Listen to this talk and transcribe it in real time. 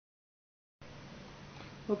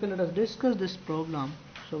Okay, let us discuss this program.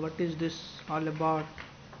 So what is this all about?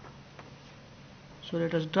 So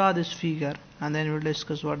let us draw this figure and then we'll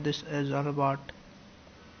discuss what this is all about.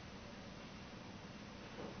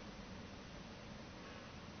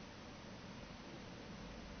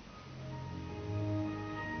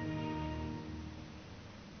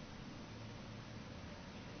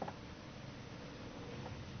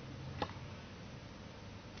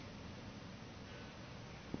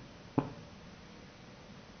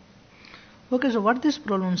 Okay, so what this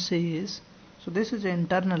problem says, so this is an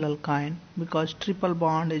internal alkyne because triple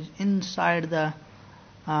bond is inside the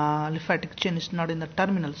aliphatic chain, is not in the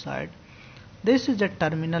terminal side. This is a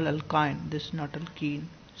terminal alkyne, this is not alkene,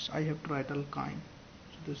 so I have to write alkyne.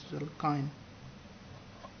 So this is alkyne.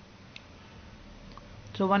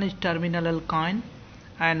 So one is terminal alkyne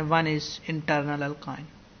and one is internal alkyne.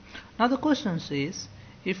 Now the question says,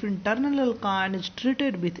 if internal alkyne is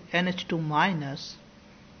treated with NH2 minus,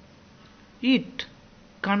 it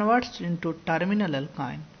converts into terminal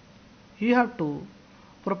alkyne. You have to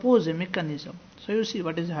propose a mechanism. So you see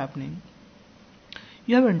what is happening.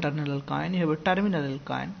 You have internal alkyne, you have a terminal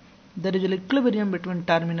alkyne. There is an equilibrium between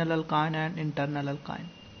terminal alkyne and internal alkyne.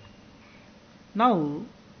 Now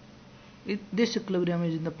this equilibrium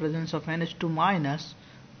is in the presence of NH2 minus,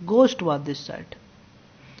 goes toward this side.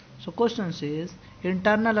 So question says,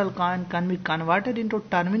 internal alkyne can be converted into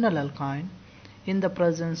terminal alkyne in the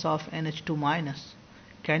presence of NH2 minus.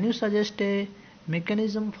 Can you suggest a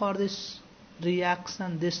mechanism for this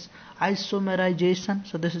reaction, this isomerization?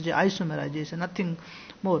 So this is the isomerization, nothing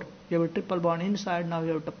more. You have a triple bond inside, now you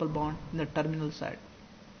have a triple bond in the terminal side.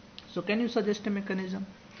 So can you suggest a mechanism?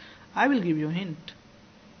 I will give you a hint.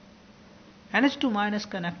 NH2 minus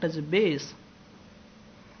can act as a base.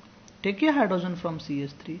 Take a hydrogen from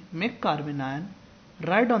CH3, make carbon ion,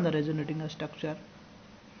 write down the resonating structure,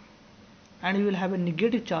 and you will have a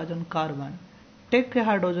negative charge on carbon. Take a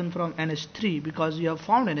hydrogen from NH3 because you have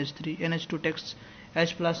found NH3. NH2 takes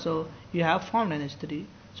H plus, so you have found NH3.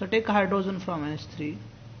 So take a hydrogen from NH3.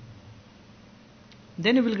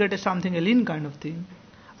 Then you will get a something alene kind of thing.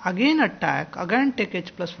 Again attack, again take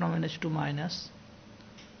H plus from NH2 minus.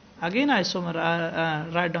 Again isomer,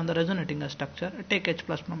 write down the resonating structure, take H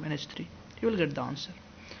plus from NH3. You will get the answer.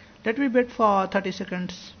 Let me wait for 30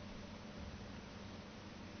 seconds.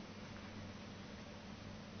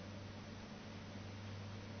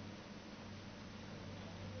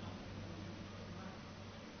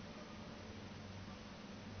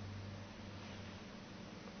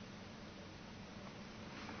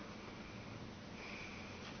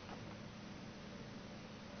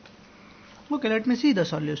 Okay, let me see the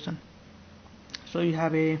solution. So you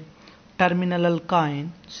have a terminal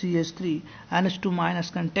alkyne CH3, NH2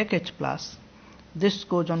 minus can take H plus. This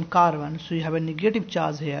goes on carbon, so you have a negative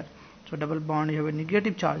charge here. So double bond, you have a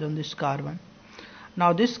negative charge on this carbon.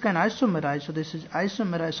 Now this can isomerize, so this is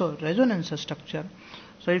isomerized, so resonance structure.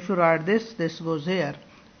 So if you write this, this goes here.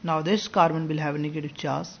 Now this carbon will have a negative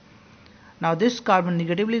charge. Now this carbon,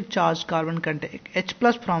 negatively charged carbon can take H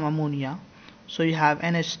plus from ammonia. So you have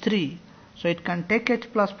NH3. So it can take H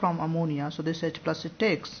plus from ammonia. So this H plus it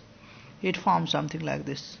takes. It forms something like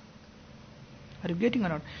this. Are you getting or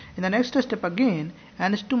not? In the next step again,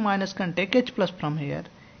 NH2 minus can take H plus from here.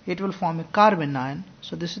 It will form a carbon ion.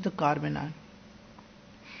 So this is the carbon ion.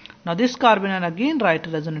 Now this carbon ion again write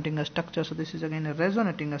resonating structure. So this is again a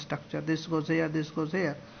resonating structure. This goes here, this goes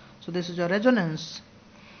here. So this is your resonance.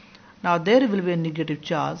 Now there will be a negative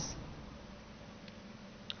charge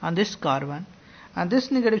on this carbon. And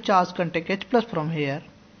this negative charge can take H plus from here,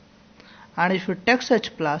 and if you take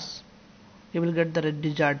H plus, you will get the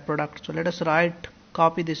desired product. So let us write,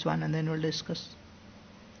 copy this one, and then we'll discuss.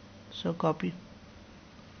 So copy.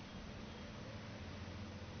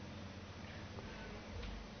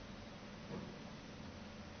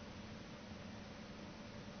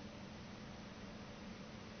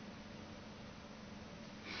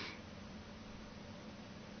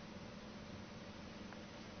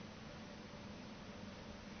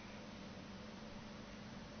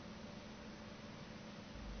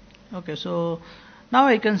 Okay, so now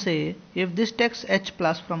I can say if this takes H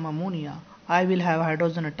plus from ammonia, I will have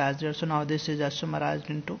hydrogen attached here. So now this is isomerized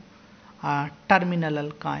into terminal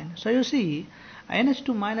alkyne. So you see,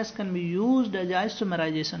 NH2 minus can be used as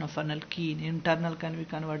isomerization of an alkene. Internal can be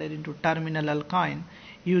converted into terminal alkyne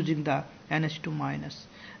using the NH2 minus.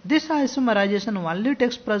 This isomerization only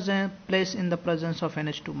takes place in the presence of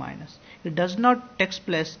NH2 minus. It does not take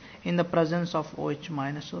place in the presence of OH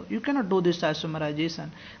minus. So you cannot do this isomerization.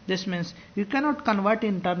 This means you cannot convert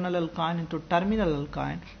internal alkyne into terminal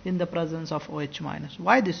alkyne in the presence of OH minus.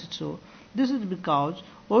 Why this is so? This is because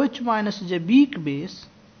OH minus is a weak base.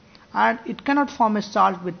 and it cannot form a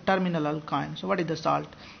salt with terminal alkyne. So what is the salt?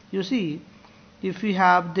 You see, if we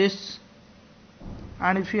have this,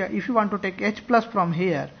 and if you want to take H plus from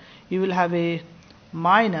here, you will have a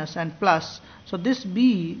minus and plus. So this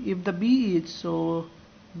B, if the B is, so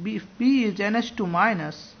B, if B is NH2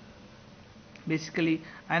 minus, basically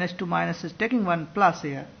NH2 minus is taking one plus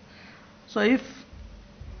here. So if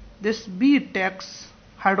this B takes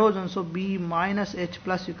hydrogen, so B minus H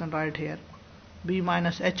plus you can write here, B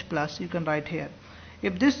minus H plus you can write here.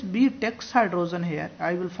 If this B takes hydrogen here,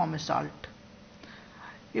 I will form a salt.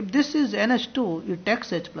 If this is NH2, it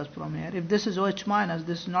takes H plus from here. If this is OH minus,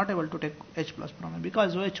 this is not able to take H plus from here,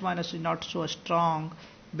 because OH minus is not so strong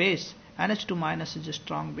base. NH2 minus is a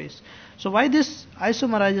strong base. So why this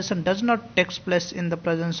isomerization does not take place in the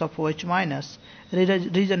presence of OH minus?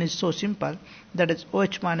 Reason is so simple, that is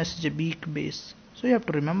OH minus is a weak base. So you have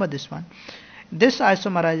to remember this one. This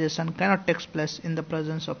isomerization cannot take place in the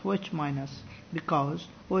presence of OH minus, because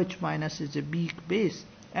OH minus is a weak base.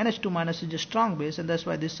 NH2 minus is a strong base, and that's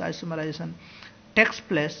why this isomerization takes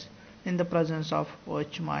place in the presence of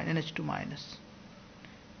NH2 minus.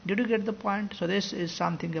 Did you get the point? So this is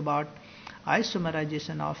something about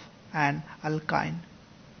isomerization of an alkyne.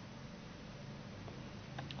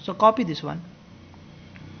 So copy this one.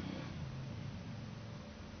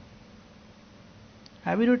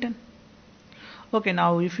 Have you written? Okay,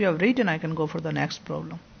 now if you have written, I can go for the next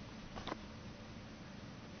problem.